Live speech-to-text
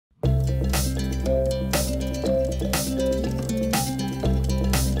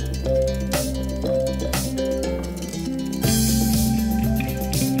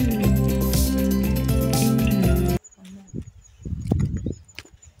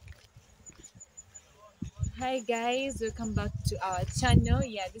Hi guys, welcome back to our channel.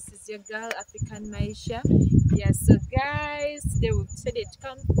 Yeah, this is your girl African Maisha. Yeah, so guys, today we've decided to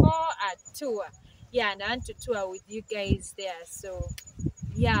come for a tour. Yeah, and I want to tour with you guys there. So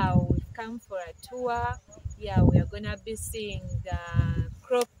yeah, we've come for a tour. Yeah, we are gonna be seeing the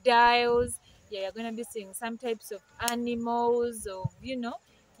crocodiles. Yeah, you're gonna be seeing some types of animals of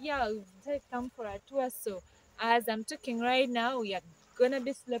yeah, we've decided to come for a tour. So as I'm talking right now, we are gonna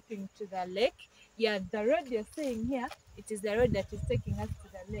be sloping to the lake. Yeah, the road you're seeing here, it is the road that is taking us to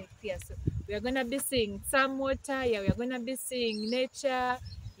the lake. Yeah, so we are gonna be seeing some water. Yeah, we are gonna be seeing nature.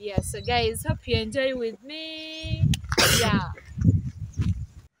 Yeah, so guys, hope you enjoy with me. Yeah.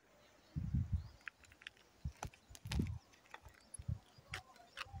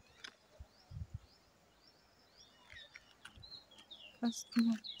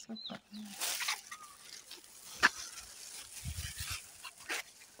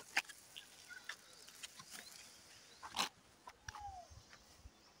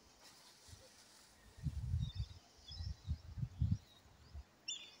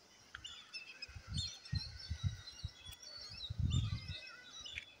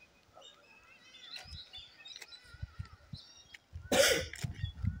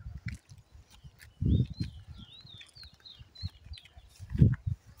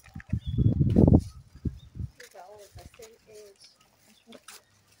 These are all the same age.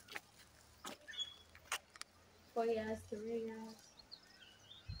 4 years, 3 years.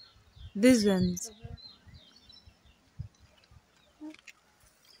 These ones.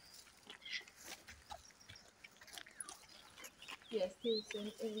 Yes, still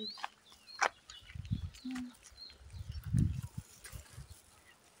same age.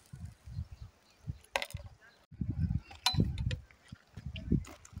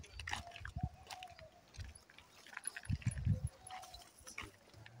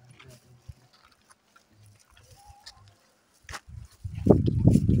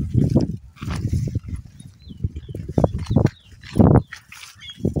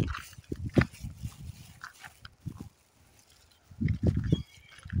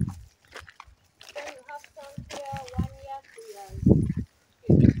 Then you have some here, 1 year, 2 years.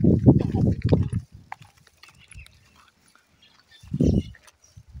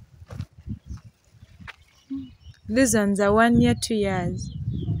 These ones are 1 year, 2 years. You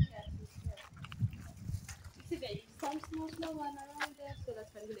see, there is some small one around there, so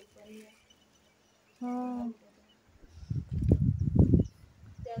that's can be like 1 year. Oh.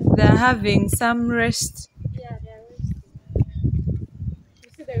 There's They're having some rest. yeah, there is. You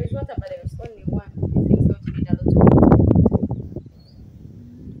see, there is water, but there is only one. These things don't need a lot of water.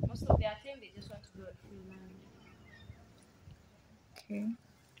 Most of their time, they just want to go on free land. Okay.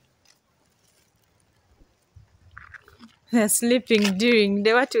 They're sleeping during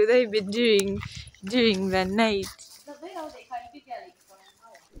the what will they be doing during the night? The way how they can be there like for an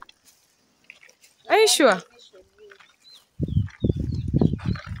hour. Are you Like one sure? position,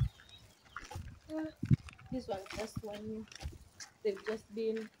 this one just 1 year. They've just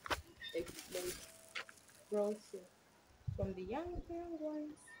been like brought from the young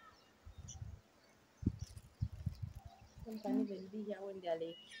ones. Some can even be here when they're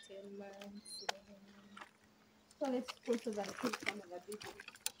like 10 months, 11 months. So let's cross over and take some of the videos.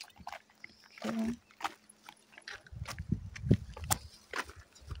 Okay.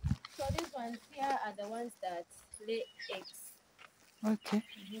 So these ones here are the ones that lay eggs. Okay.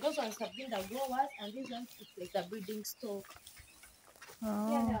 Those ones have been the growers, and these ones it's like the breeding stock. Yeah,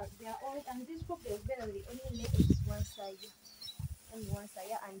 Oh. they are old, and this group they barely only lay eggs once a year, only once a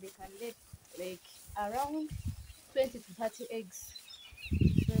year, and they can lay like around 20 to 30 eggs.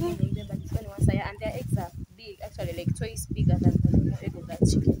 Depending on them, but it's only once a year, and their eggs are big, actually like twice bigger than the normal egg of that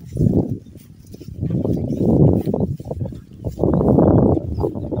chicken.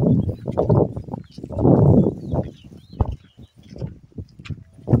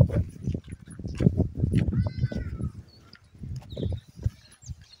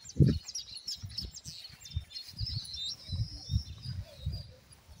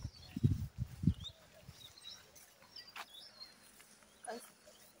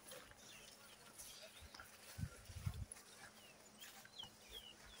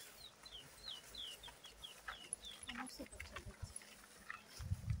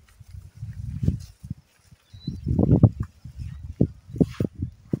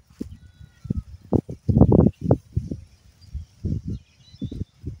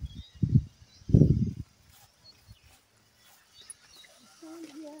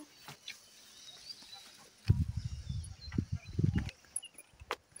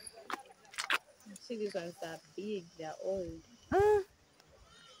 See, these ones are big, they're old. Mm.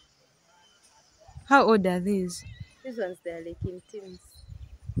 How old are these? These ones, they're like in teens.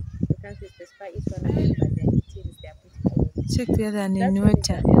 You can't specify each one of them, but they're in teens. They're pretty old. Check the other one in That one is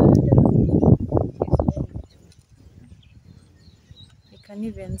the water. elder. You can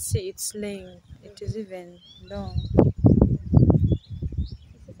even see it's laying. It is even long. You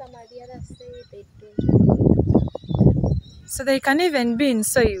see some of the others say they don't. So they can even be in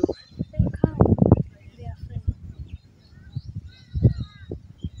soil. They come. They are friends.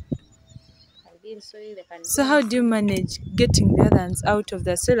 Can be in soil. They can. So how do you manage getting the other ones out of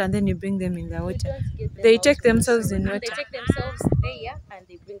the soil and then you bring them in the We water? don't get them They out take of the themselves soil. in No, water. they take themselves there and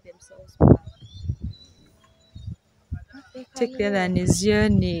they bring themselves back. They Take can the other walk. one is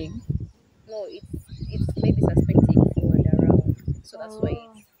yawning. No, it's maybe suspecting fraud around. So that's why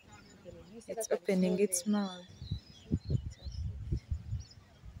it's you see It's that one is opening not its there. mouth.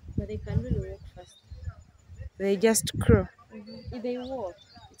 But they can really walk fast. They just crow. If they walk,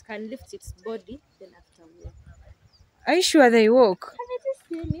 it can lift its body, then after walk. Are you sure they walk? Have you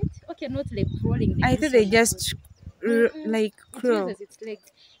just seen it? Okay, not like crawling. I do think they some just like It crow uses its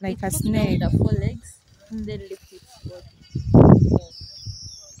legs. like It a puts down snake. the forelegs, then lift its body.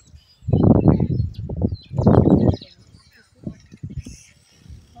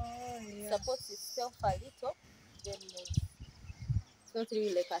 Supports itself a little, then moves. It's not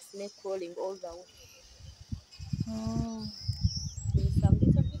really like a snake crawling all the way. Oh. There's some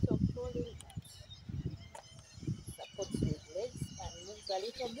little bit of crawling, supports with legs and moves a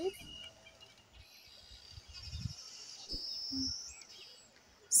little bit.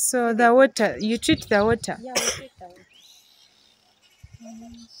 So the water, you treat the water. Yeah, we treat the water.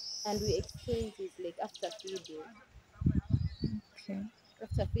 And we exchange it like after feeding. Okay.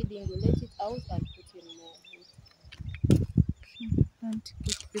 After feeding, we let it out and put in more food. And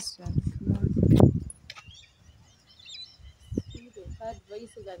get this one. Come on. We've had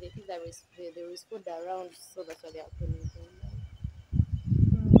voices and they think there is food around, so that's why they are putting them down.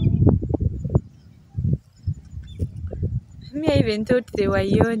 Me, I even thought they were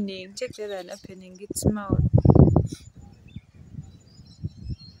yawning. Check the other one opening its mouth.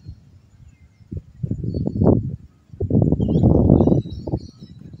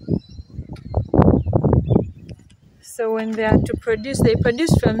 So when they are to produce, they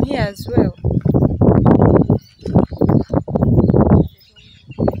produce from here as well.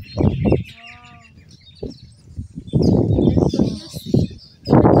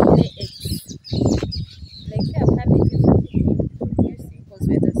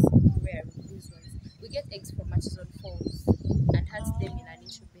 We get eggs from matches on falls and hatch them in an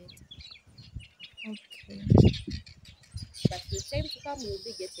incubator. Okay. But with time to come, we'll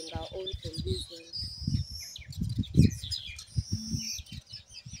be getting our own from these ones.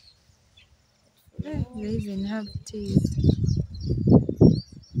 They even have teeth.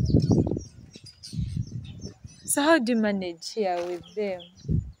 So how do you manage here with them?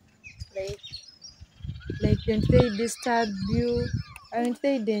 Like don't they disturb you? Aren't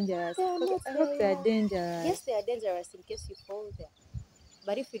they dangerous? They are not I hope they are dangerous. Yes, they are dangerous in case you fall there.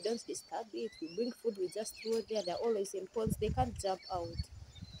 But if we don't disturb it, we bring food, we just throw there. They're always in ponds. They can't jump out.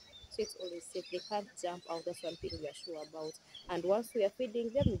 So it's always safe. They can't jump out. That's one thing we are sure about. And once we are feeding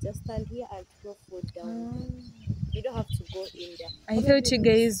them, we just stand here and throw food down. You don't have to go in there. I thought you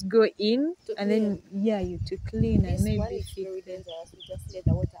guys go in and then you to clean and This maybe one is feed very them. dangerous. We just let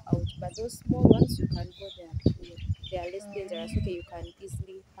the water out. But those small ones, you can go there and clean. They are less dangerous. Okay, you can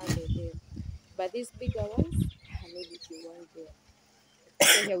easily handle them. But these bigger ones, maybe if you want there.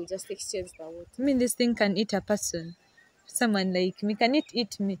 So here we just exchange the water. I mean, this thing can eat a person. Someone like me. Can it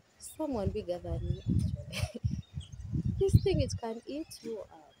eat me? Someone bigger than you, actually. This thing, it can eat you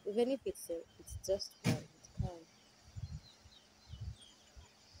up. Even if it's just one, it can.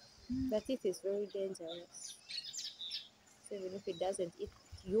 But it is very dangerous. So even if it doesn't eat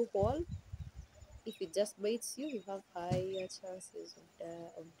you whole, if it just bites you, you have higher chances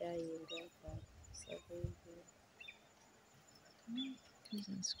of dying.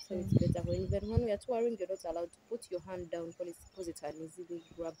 So it's better even when we are touring, you're not allowed to put your hand down because it can easily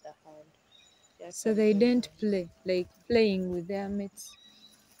grab the hand. So they don't play, like playing with their mates.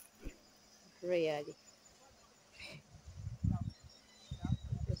 Rarely.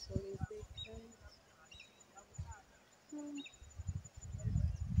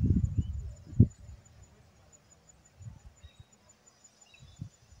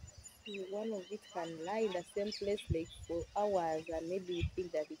 One of it can lie in the same place like for hours and maybe you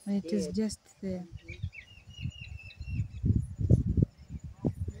think that it's And it is dead. just there.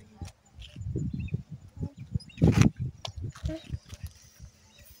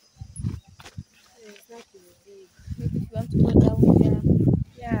 It's not easy. Maybe if you want to go down there.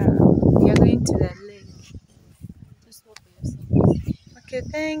 Yeah, we are going to the lake.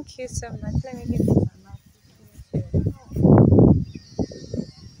 Thank you so much. Let me give you some appreciation.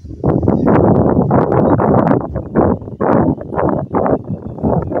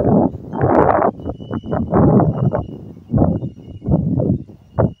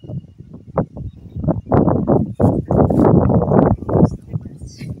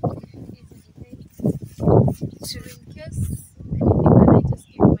 So in case anything, can I just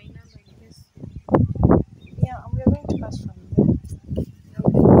give my number in case? Yeah, we're going to pass from there.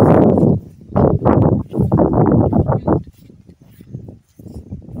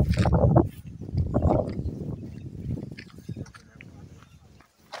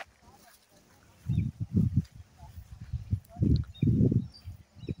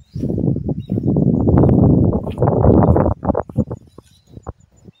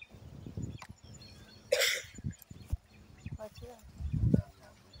 But yeah.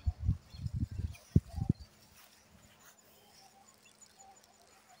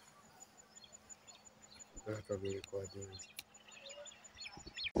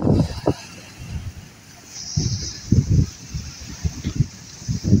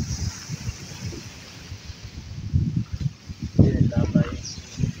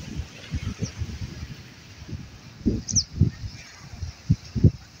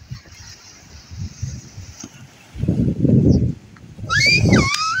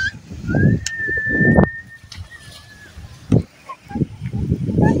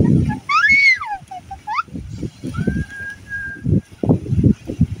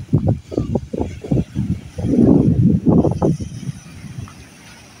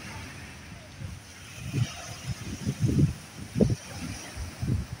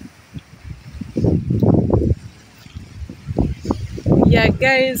 Yeah,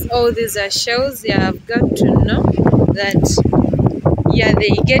 guys, all these are shells. Yeah, I've got to know that, yeah, they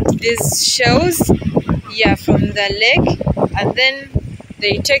get these shells, yeah, from the lake, and then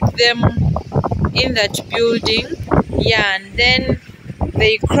they take them in that building, yeah, and then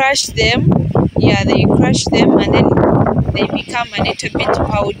they crush them, yeah, they crush them, and then they become a little bit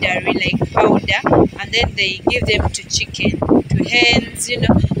powdery, like powder, and then they give them to chicken, to hens, you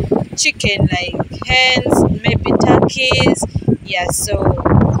know, chicken like hens, maybe turkeys, yeah. So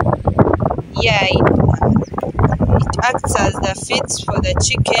yeah, it acts as the feeds for the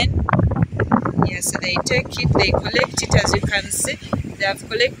chicken. Yeah, so they take it, they collect it. As you can see, they have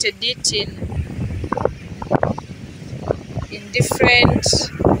collected it in different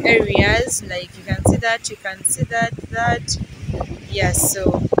areas, like you can see that, you can see that, yeah.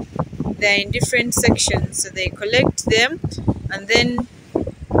 So they're in different sections, so they collect them, and then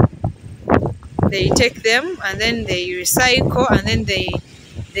they take them, and then they recycle, and then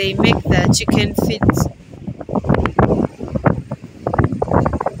they make the chicken feeds.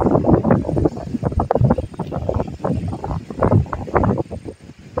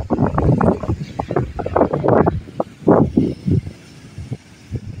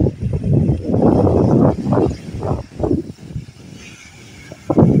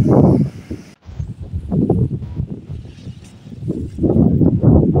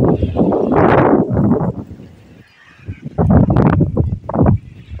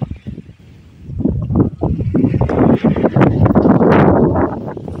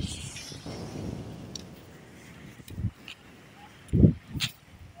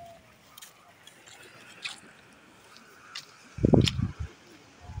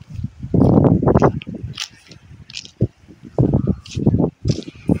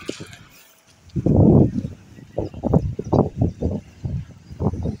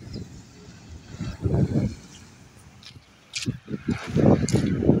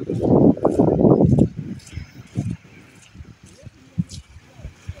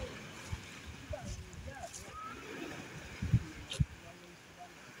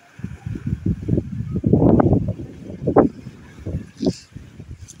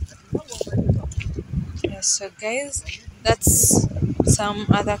 Yeah, so guys, that's some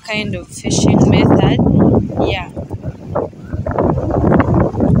other kind of fishing method. Yeah,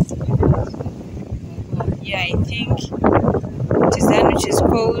 yeah, I think it is one which is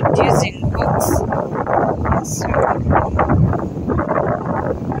called using hooks. So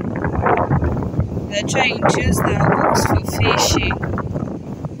they're trying to use the hooks for fishing.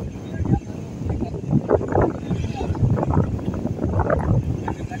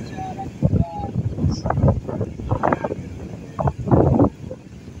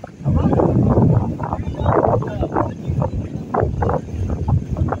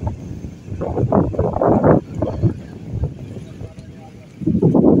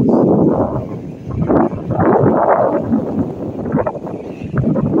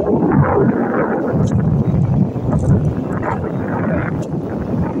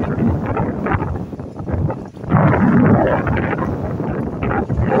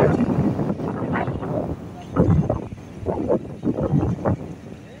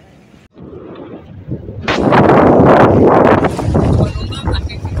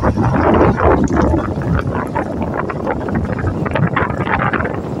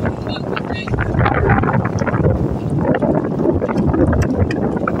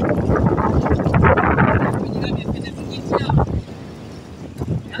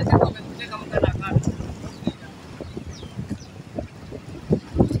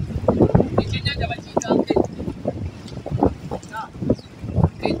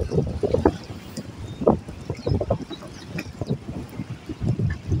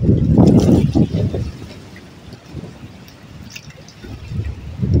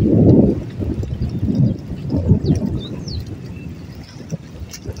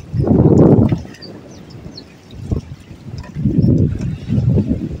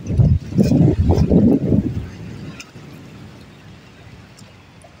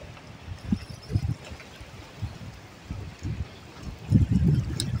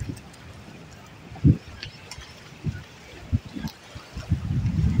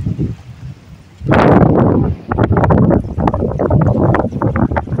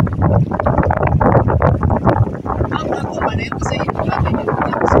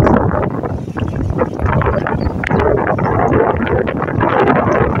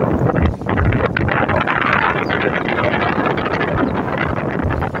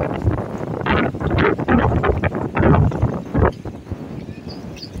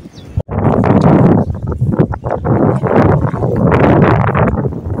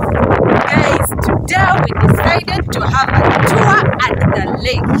 To have a tour at the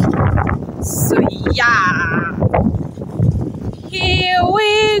lake. So yeah, here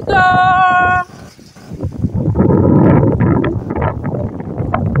we go.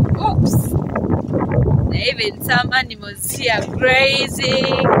 Oops, there are even some animals here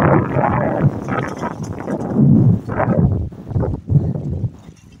grazing.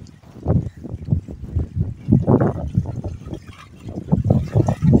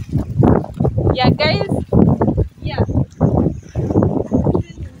 Yeah guys, yeah.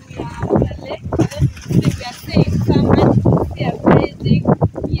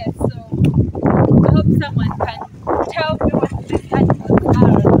 Yes, so I hope someone can tell me what these animals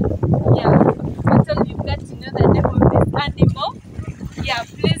are. Yeah, so you've got to know the name of this animal. Yeah,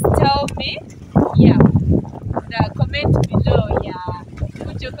 please tell me. Yeah, the comment below. Yeah,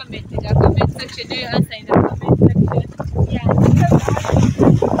 put your comment in the comment section. Do your answer in the comment section. Yeah,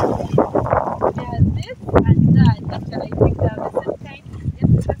 this and that. Actually, I think they are the same kind.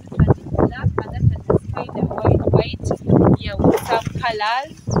 Just because this one is black and that one is kind of white. Yeah, with some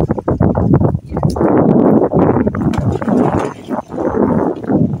colors.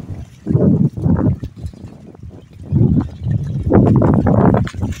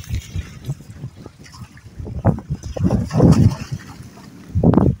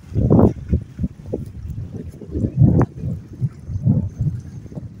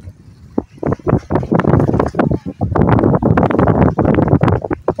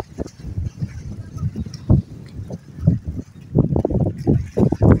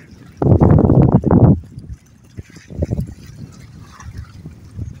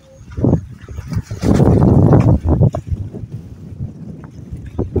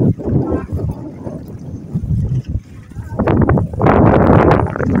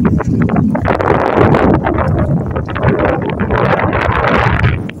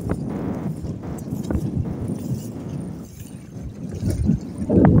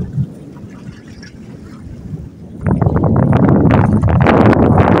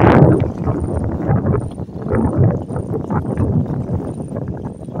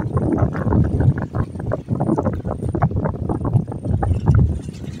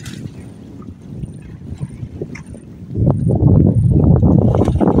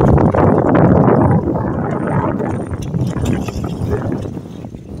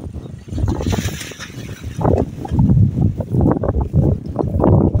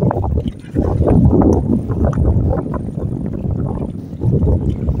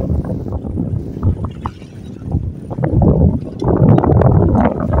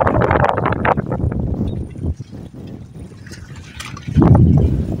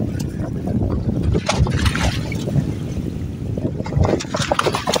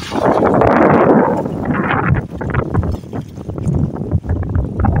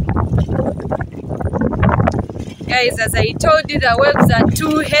 Guys, as I told you, the waves are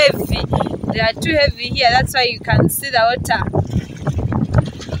too heavy. They are too heavy here. That's why you can see the water.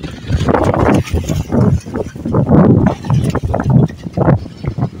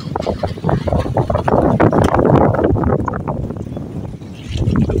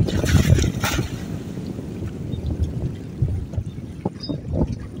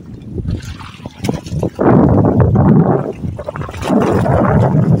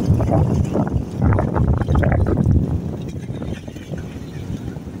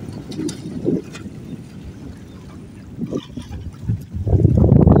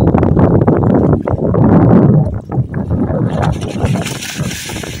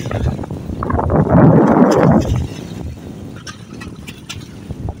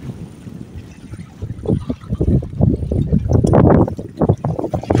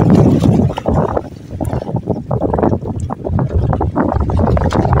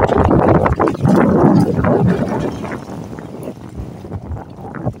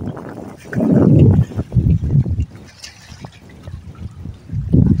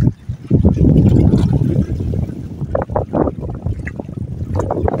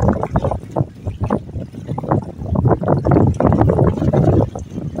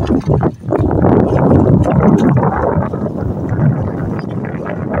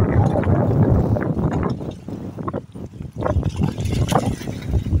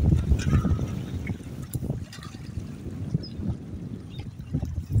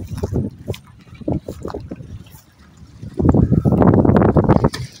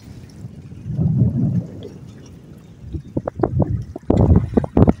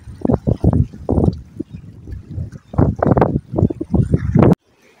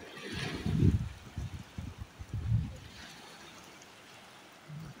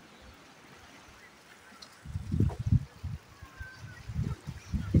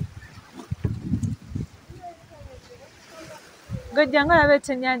 ojjanga olaba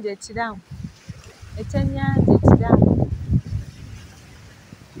ekyennyanja ekiramu, ekyennyanja ekiramu.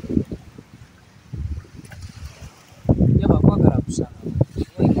 yabakwagala kusana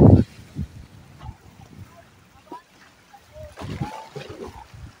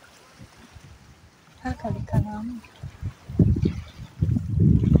Kakali kanamu.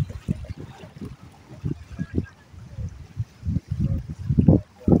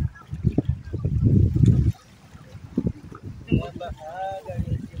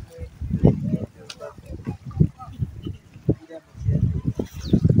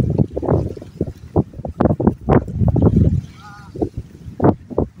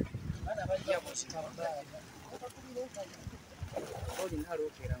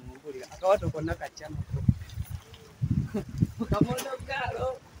 akawato konna kacyanako kamondo galo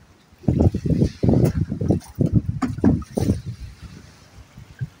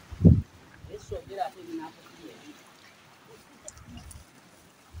esogera ate binakukuya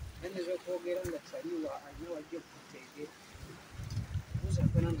eneza okwogera nga saliwa alina wajja okukuteegera buza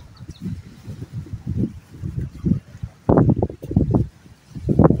kwenano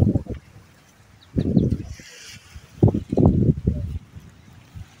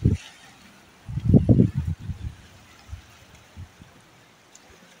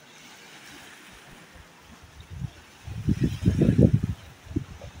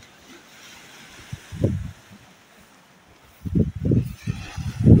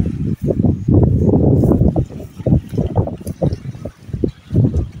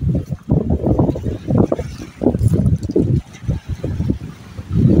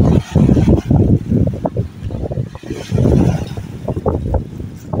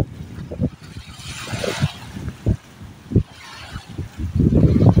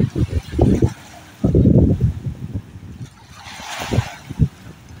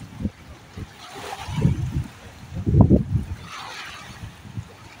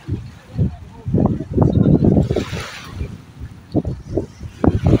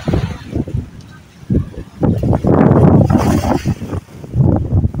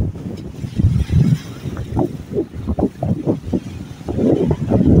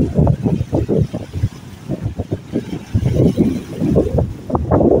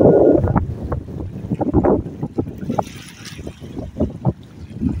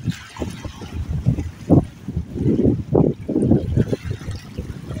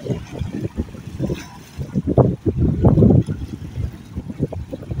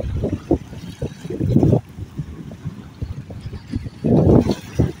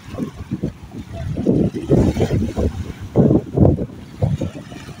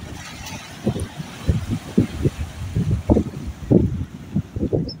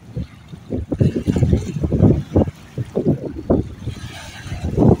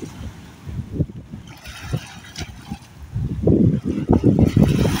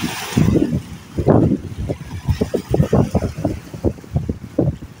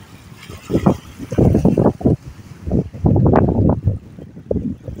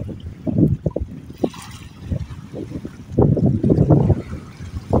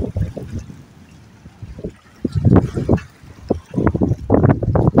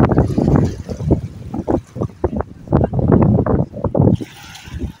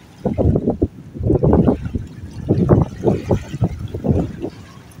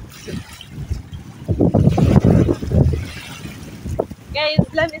Guys,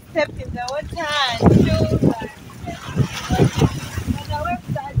 let me step in the water and show that the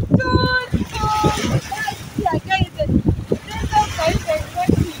waves are so nice here, guys. There's no guys and what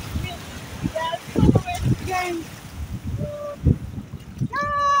you see. They are so wet, guys.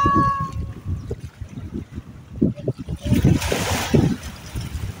 Ah!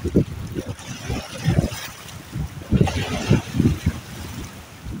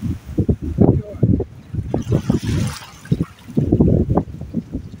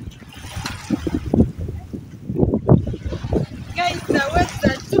 Guys, the waves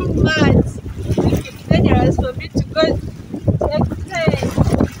are too much. It's dangerous for me to go extend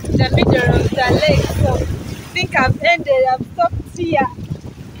the middle of the lake. So I think I've stopped here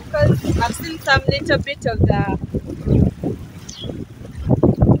because I've seen some little bit of the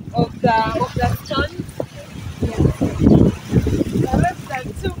stones. The waves are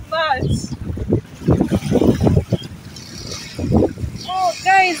too much. Oh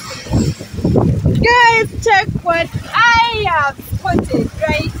guys, check what I have spotted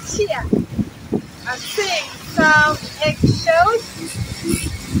right here. I'm seeing some eggshells.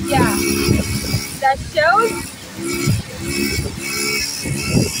 Yeah, the shells.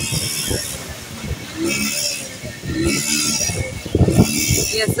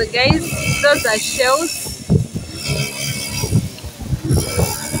 Yeah, so guys, those are shells.